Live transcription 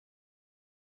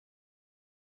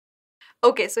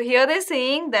Okay, so here they're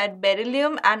saying that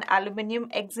beryllium and aluminium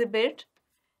exhibit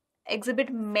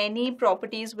many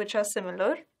properties which are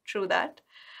similar, true that,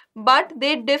 but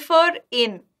they differ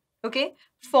in, okay,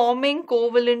 forming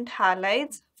covalent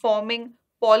halides, forming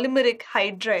polymeric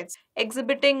hydrides,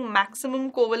 exhibiting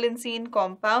maximum covalency in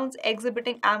compounds,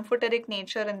 exhibiting amphoteric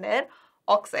nature in their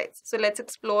oxides. So let's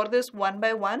explore this one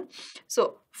by one.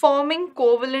 So forming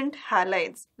covalent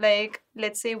halides, like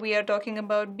let's say we are talking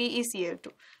about BeCl2.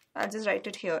 I'll just write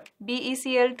it here.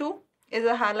 BeCl2 is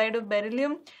a halide of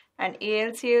beryllium and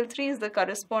AlCl3 is the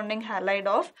corresponding halide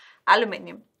of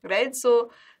aluminium, right?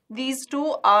 So these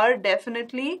two are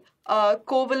definitely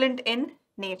covalent in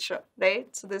nature,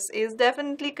 right? So this is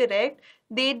definitely correct.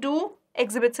 They do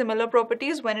exhibit similar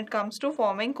properties when it comes to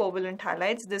forming covalent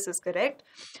halides. This is correct.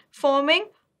 Forming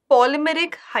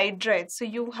polymeric hydrides. So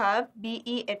you have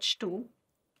BeH2,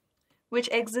 which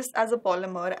exists as a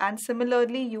polymer, and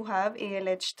similarly you have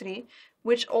AlH3,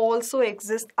 which also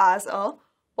exists as a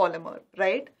polymer,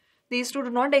 right? These two do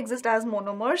not exist as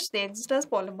monomers, they exist as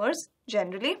polymers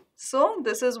generally. So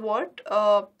this is what,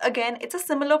 again, it's a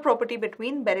similar property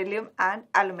between beryllium and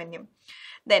aluminium.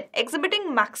 Then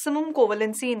exhibiting maximum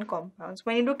covalency in compounds.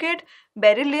 When you look at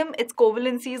beryllium, its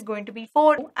covalency is going to be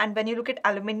 4, and when you look at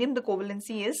aluminium, the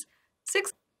covalency is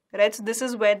 6, right? So this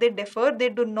is where they differ. They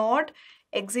do not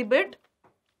exhibit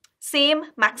same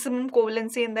maximum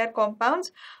covalency in their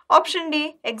compounds. Option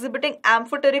D, exhibiting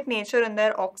amphoteric nature in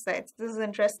their oxides. This is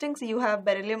interesting. So you have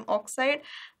beryllium oxide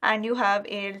and you have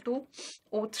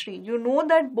Al2O3. You know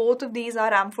that both of these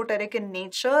are amphoteric in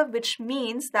nature, which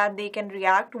means that they can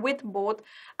react with both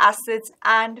acids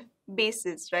and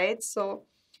bases, right? So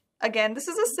again, this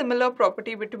is a similar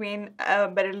property between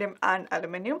beryllium and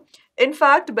aluminium. In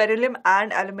fact, beryllium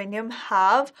and aluminium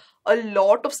have a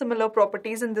lot of similar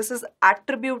properties, and this is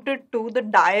attributed to the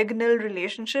diagonal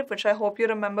relationship, which I hope you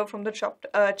remember from the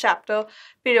chapter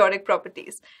periodic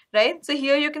properties, right? So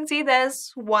here you can see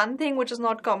there's one thing which is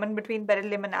not common between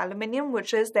beryllium and aluminium,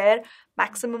 which is their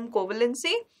maximum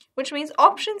covalency, which means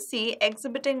option C,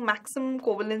 exhibiting maximum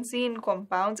covalency in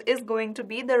compounds, is going to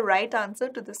be the right answer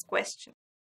to this question.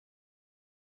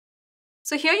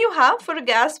 So here you have, for a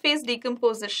gas phase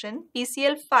decomposition,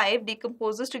 PCl5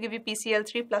 decomposes to give you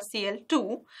PCl3 plus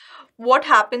Cl2. What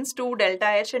happens to delta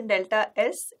H and delta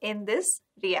S in this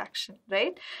reaction,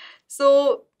 right?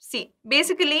 So see,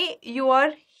 basically you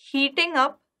are heating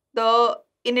up the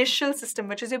initial system,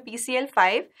 which is your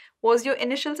PCl5 was your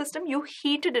initial system, you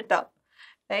heated it up,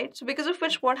 right? So because of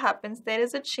which what happens, there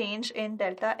is a change in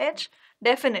delta H,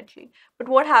 definitely. But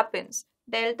what happens?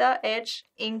 Delta H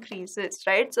increases,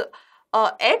 right? So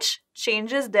H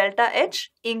changes, delta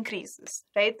H increases,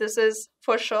 right? This is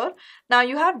for sure. Now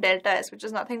you have delta S, which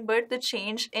is nothing but the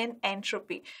change in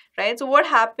entropy, right? So what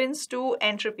happens to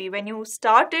entropy? When you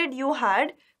started, you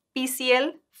had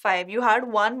PCl5, you had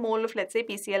 1 mole of, let's say,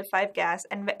 PCl5 gas,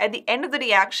 and at the end of the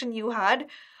reaction you had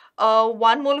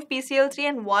 1 mole of PCl3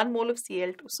 and 1 mole of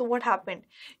Cl2. So what happened?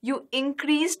 You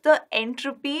increased the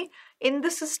entropy in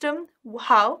the system.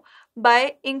 How?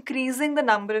 By increasing the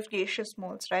number of gaseous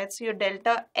moles, right? So your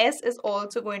delta S is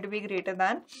also going to be greater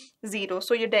than 0.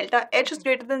 So your delta H is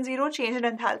greater than 0, change in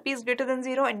enthalpy is greater than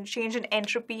 0, and change in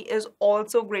entropy is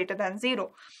also greater than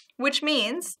 0, which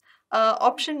means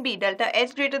option B, delta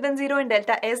H greater than 0 and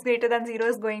delta S greater than 0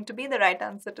 is going to be the right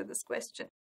answer to this question.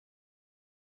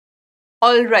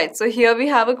 Alright, so here we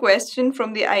have a question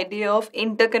from the idea of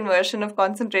interconversion of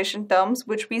concentration terms,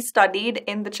 which we studied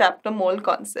in the chapter mole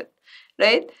concept,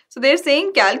 right? So they're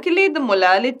saying calculate the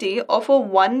molality of a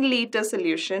 1 liter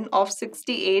solution of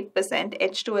 68%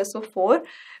 H2SO4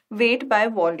 weight by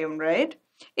volume, right?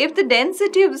 If the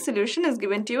density of the solution is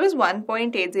given to you as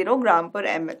 1.80 gram per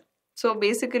ml. So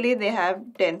basically they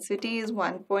have density is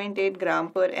 1.8 gram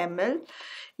per ml.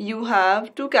 You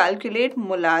have to calculate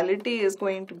molality is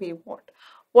going to be what?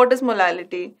 What is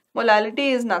molality?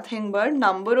 Molality is nothing but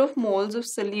number of moles of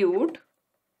solute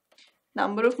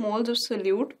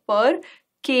per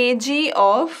kg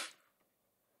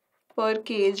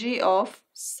of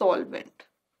solvent,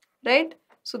 right?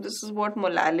 So this is what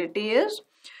molality is.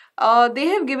 They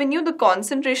have given you the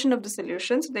concentration of the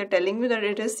solution. So they're telling you that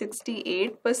it is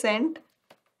 68%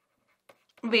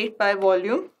 weight by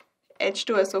volume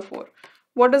H2SO4.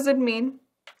 What does it mean?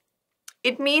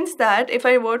 It means that if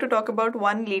I were to talk about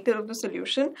 1 liter of the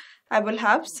solution, I will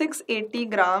have 680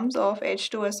 grams of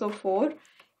H2SO4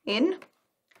 in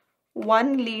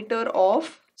 1 liter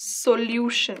of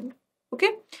solution.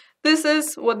 Okay, this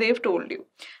is what they've told you.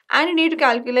 And you need to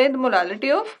calculate the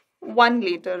molality of 1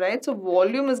 liter, right? So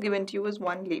volume is given to you as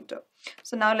 1 liter.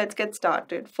 So now let's get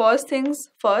started. First things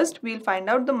first, we'll find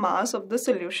out the mass of the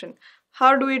solution.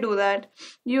 How do we do that?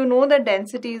 You know that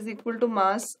density is equal to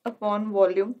mass upon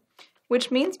volume,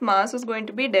 which means mass is going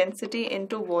to be density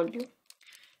into volume,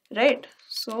 right?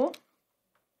 So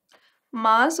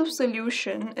mass of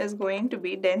solution is going to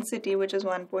be density, which is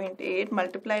 1.8,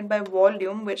 multiplied by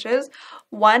volume, which is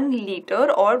 1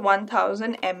 liter or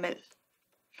 1000 ml.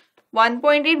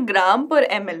 1.8 gram per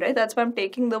ml, right? That's why I'm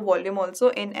taking the volume also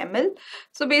in ml.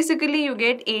 So basically you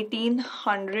get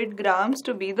 1800 grams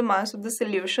to be the mass of the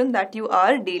solution that you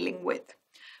are dealing with.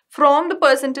 From the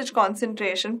percentage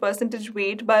concentration, percentage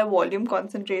weight by volume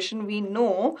concentration, we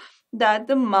know that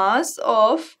the mass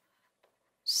of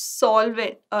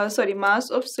solvent, mass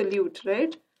of solute,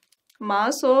 right?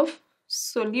 Mass of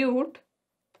solute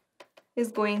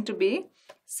is going to be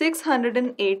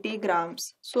 680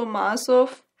 grams. So mass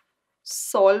of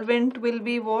solvent will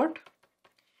be what?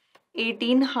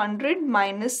 1800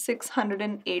 minus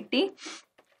 680.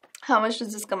 How much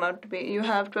does this come out to be? You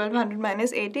have 1200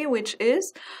 minus 80, which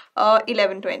is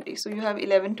 1120. So you have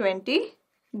 1120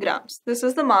 grams. This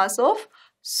is the mass of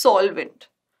solvent.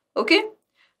 Okay.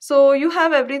 So you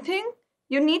have everything.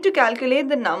 You need to calculate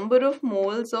the number of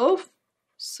moles of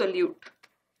solute.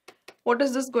 What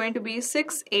is this going to be?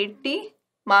 680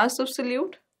 mass of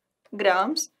solute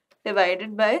grams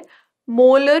divided by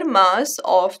molar mass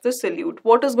of the solute.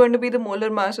 What is going to be the molar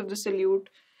mass of the solute?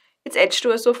 It's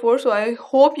H2SO4, so I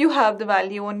hope you have the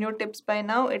value on your tips by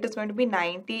now. It is going to be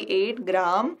 98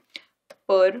 gram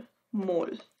per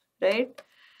mole, right?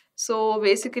 So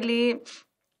basically,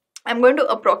 I'm going to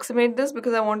approximate this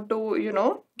because I want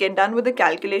to, get done with the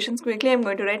calculations quickly. I'm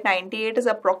going to write 98 as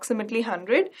approximately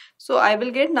 100. So I will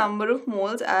get number of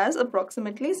moles as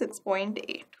approximately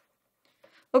 6.8.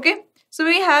 Okay, so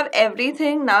we have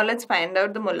everything. Now let's find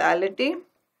out the molality.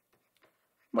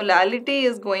 Molality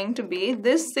is going to be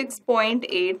this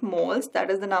 6.8 moles, that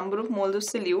is the number of moles of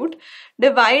solute,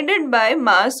 divided by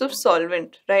mass of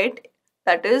solvent, right?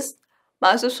 That is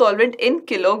mass of solvent in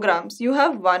kilograms. You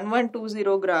have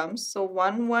 1120 grams. So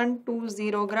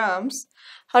 1120 grams.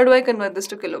 How do I convert this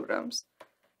to kilograms?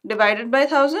 Divided by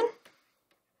 1000.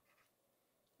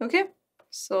 Okay,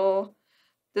 so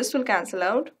this will cancel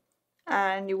out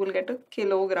and you will get a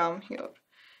kilogram here.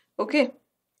 Okay.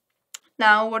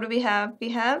 Now what do we have? We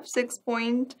have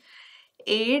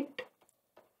 6.8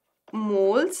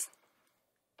 moles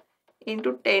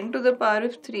into 10 to the power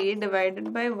of 3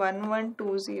 divided by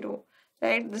 1120,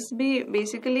 right? This be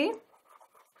basically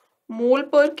mole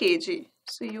per kg.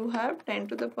 So you have 10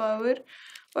 to the power,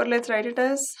 or let's write it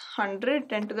as 100,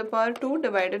 10 to the power 2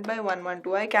 divided by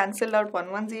 112. I cancel out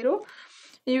 110.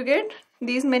 You get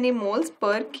these many moles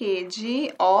per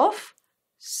kg of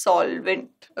solvent.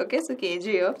 Okay, so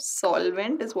kg of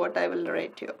solvent is what I will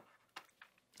write here.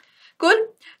 Cool.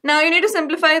 Now you need to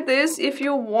simplify this. If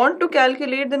you want to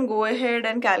calculate, then go ahead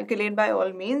and calculate by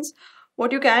all means.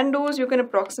 What you can do is you can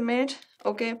approximate.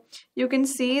 Okay, you can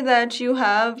see that you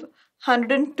have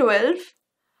 112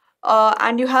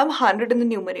 and you have 100 in the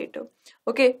numerator.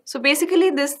 Okay, so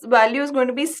basically this value is going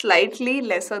to be slightly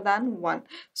lesser than 1.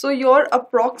 So your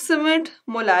approximate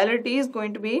molality is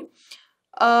going to be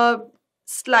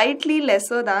slightly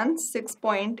lesser than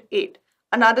 6.8.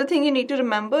 Another thing you need to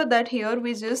remember that here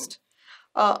we just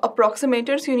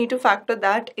approximated, so you need to factor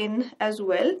that in as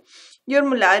well. Your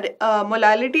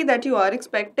molality that you are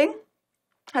expecting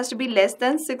has to be less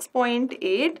than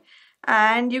 6.8,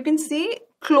 and you can see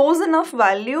close enough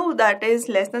value that is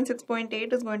less than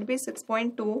 6.8 is going to be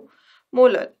 6.2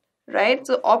 molar, right?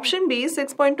 So option B,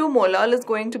 6.2 molar, is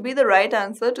going to be the right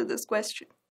answer to this question.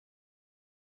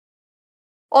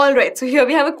 Alright, so here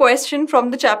we have a question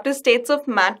from the chapter States of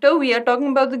Matter. We are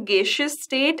talking about the gaseous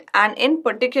state, and in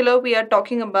particular we are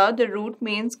talking about the root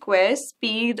mean square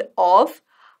speed of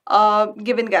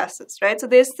given gases, right? So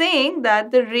they're saying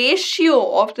that the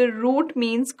ratio of the root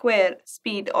mean square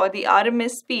speed, or the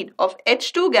RMS speed, of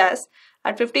H2 gas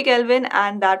at 50 Kelvin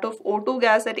and that of O2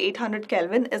 gas at 800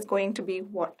 Kelvin is going to be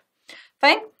what?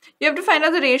 Fine. You have to find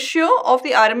out the ratio of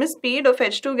the RMS speed of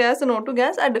H2 gas and O2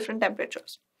 gas at different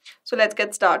temperatures. So let's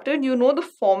get started. You know the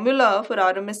formula for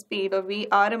RMS speed, or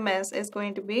VRMS, is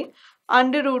going to be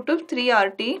under root of 3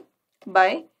 RT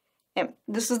by M.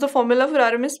 This is the formula for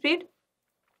RMS speed.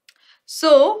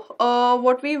 So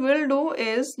what we will do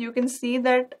is, you can see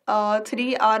that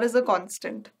 3R is a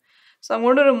constant. So I'm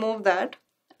going to remove that.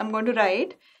 I'm going to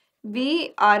write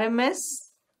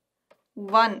VRMS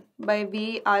 1 by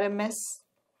VRMS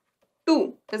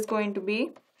 2 is going to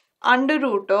be under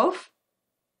root of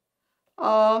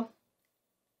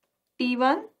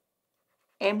T1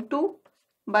 M2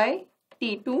 by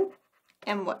T2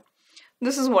 M1.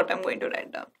 This is what I'm going to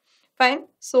write down. Fine.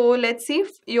 So let's see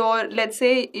if let's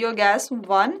say your gas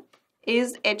 1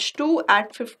 is H2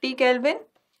 at 50 Kelvin,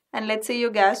 and let's say your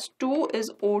gas 2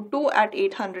 is O2 at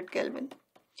 800 Kelvin,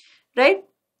 right?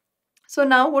 So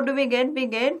now what do we get? We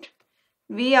get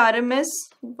Vrms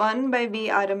 1 by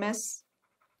Vrms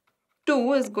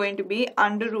 2 is going to be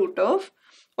under root of,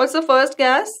 what's the first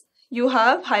gas? You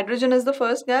have hydrogen as the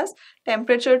first gas.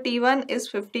 Temperature T1 is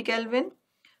 50 Kelvin.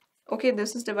 Okay,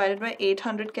 this is divided by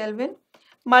 800 Kelvin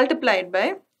multiplied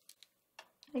by,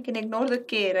 I can ignore the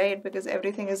K, right? Because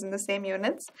everything is in the same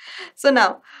units. So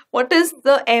now, what is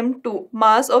the M2?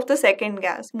 Mass of the second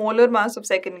gas, molar mass of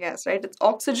second gas, right? It's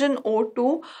oxygen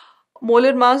O2.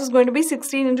 Molar mass is going to be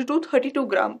 16 into 2, 32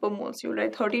 gram per molecule,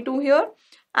 right? 32 here.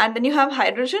 And then you have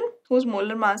hydrogen, whose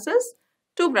molar mass is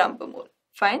 2 gram per mole.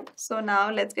 Fine. So now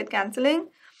let's get cancelling.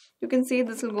 You can see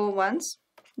this will go once.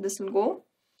 This will go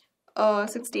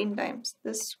 16 times.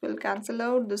 This will cancel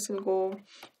out. This will go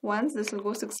once. This will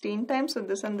go 16 times. So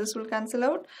this and this will cancel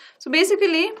out. So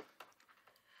basically,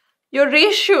 your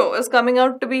ratio is coming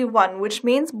out to be 1, which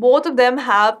means both of them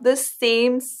have the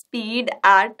same speed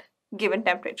at given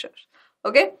temperature.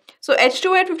 Okay, so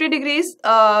H2 at 50 degrees,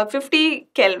 50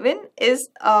 Kelvin is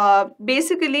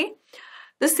basically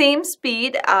the same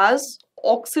speed as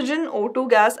oxygen O2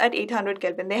 gas at 800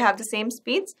 Kelvin. They have the same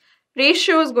speeds.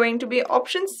 Ratio is going to be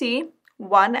option C,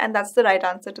 1, and that's the right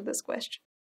answer to this question.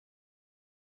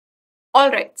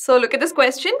 Alright, so look at this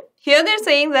question. Here they're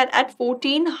saying that at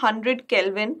 1400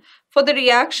 Kelvin, for the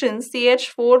reaction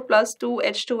CH4 plus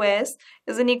 2H2S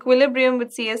is in equilibrium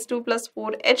with CS2 plus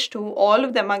 4H2, all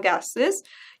of them are gases.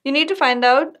 You need to find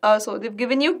out, so they've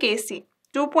given you Kc.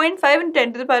 2.5 into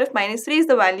 10 to the power of minus 3 is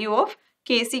the value of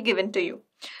Kc given to you.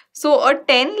 So a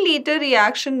 10-liter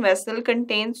reaction vessel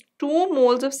contains 2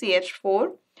 moles of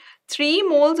CH4, 3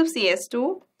 moles of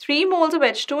CS2, 3 moles of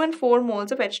H2 and 4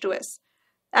 moles of H2S.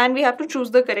 And we have to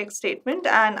choose the correct statement,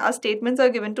 and our statements are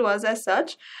given to us as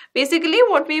such. Basically,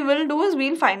 what we will do is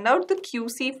we'll find out the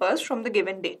QC first from the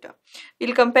given data.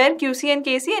 We'll compare QC and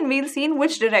Kc and we'll see in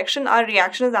which direction our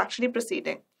reaction is actually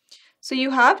proceeding. So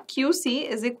you have QC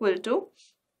is equal to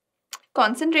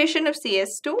concentration of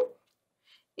CS2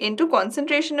 into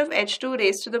concentration of H2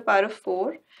 raised to the power of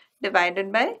 4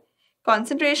 divided by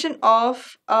concentration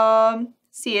of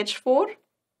CH4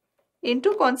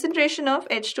 into concentration of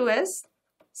H2S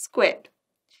squared.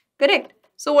 Correct.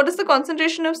 So what is the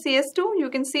concentration of CS2? You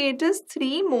can see it is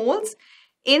 3 moles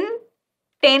in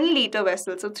 10-liter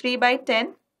vessel. So 3 by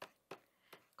 10.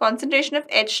 Concentration of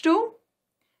H2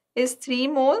 is 3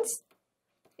 moles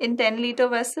in 10-liter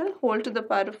vessel, whole to the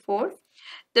power of 4,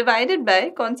 divided by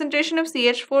concentration of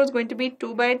CH4 is going to be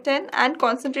 2 by 10 and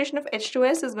concentration of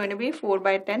H2S is going to be 4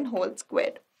 by 10 whole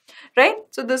squared. Right?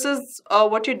 So this is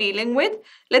what you're dealing with.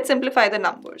 Let's simplify the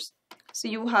numbers. So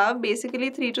you have basically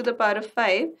 3 to the power of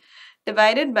 5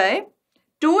 divided by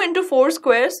 2 into 4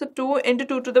 squares. So 2 into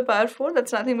 2 to the power 4,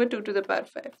 that's nothing but 2 to the power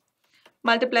 5.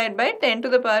 Multiplied by 10 to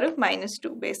the power of minus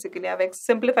 2. Basically, I've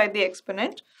simplified the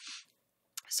exponent.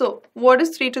 So what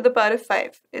is 3 to the power of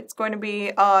 5? It's going to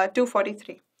be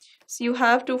 243. So you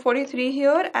have 243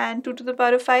 here and 2 to the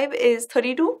power of 5 is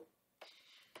 32.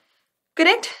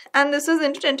 Correct? And this is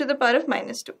into 10 to the power of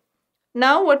minus 2.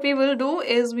 Now what we will do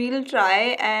is we'll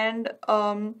try and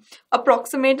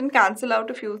approximate and cancel out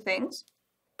a few things.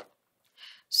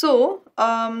 So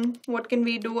what can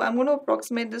we do? I'm going to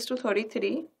approximate this to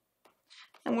 33.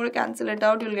 I'm going to cancel it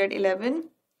out. You'll get 11.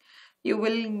 You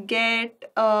will get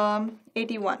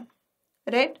 81.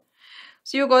 Right?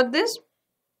 So you got this.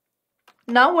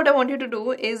 Now what I want you to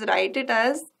do is write it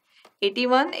as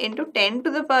 81 into 10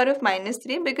 to the power of minus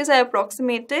 3 because I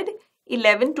approximated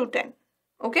 11 to 10.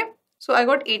 Okay? So I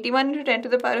got 81 into 10 to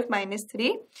the power of minus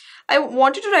 3. I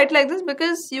wanted to write like this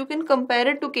because you can compare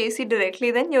it to Kc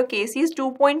directly. Then your Kc is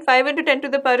 2.5 into 10 to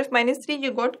the power of minus 3.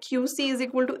 You got Qc is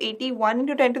equal to 81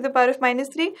 into 10 to the power of minus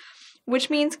 3, which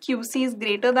means Qc is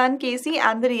greater than Kc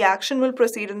and the reaction will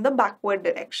proceed in the backward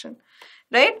direction.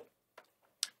 Right?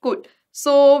 Good.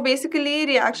 So basically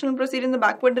reaction will proceed in the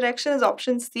backward direction is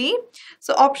option C.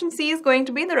 So option C is going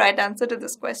to be the right answer to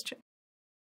this question.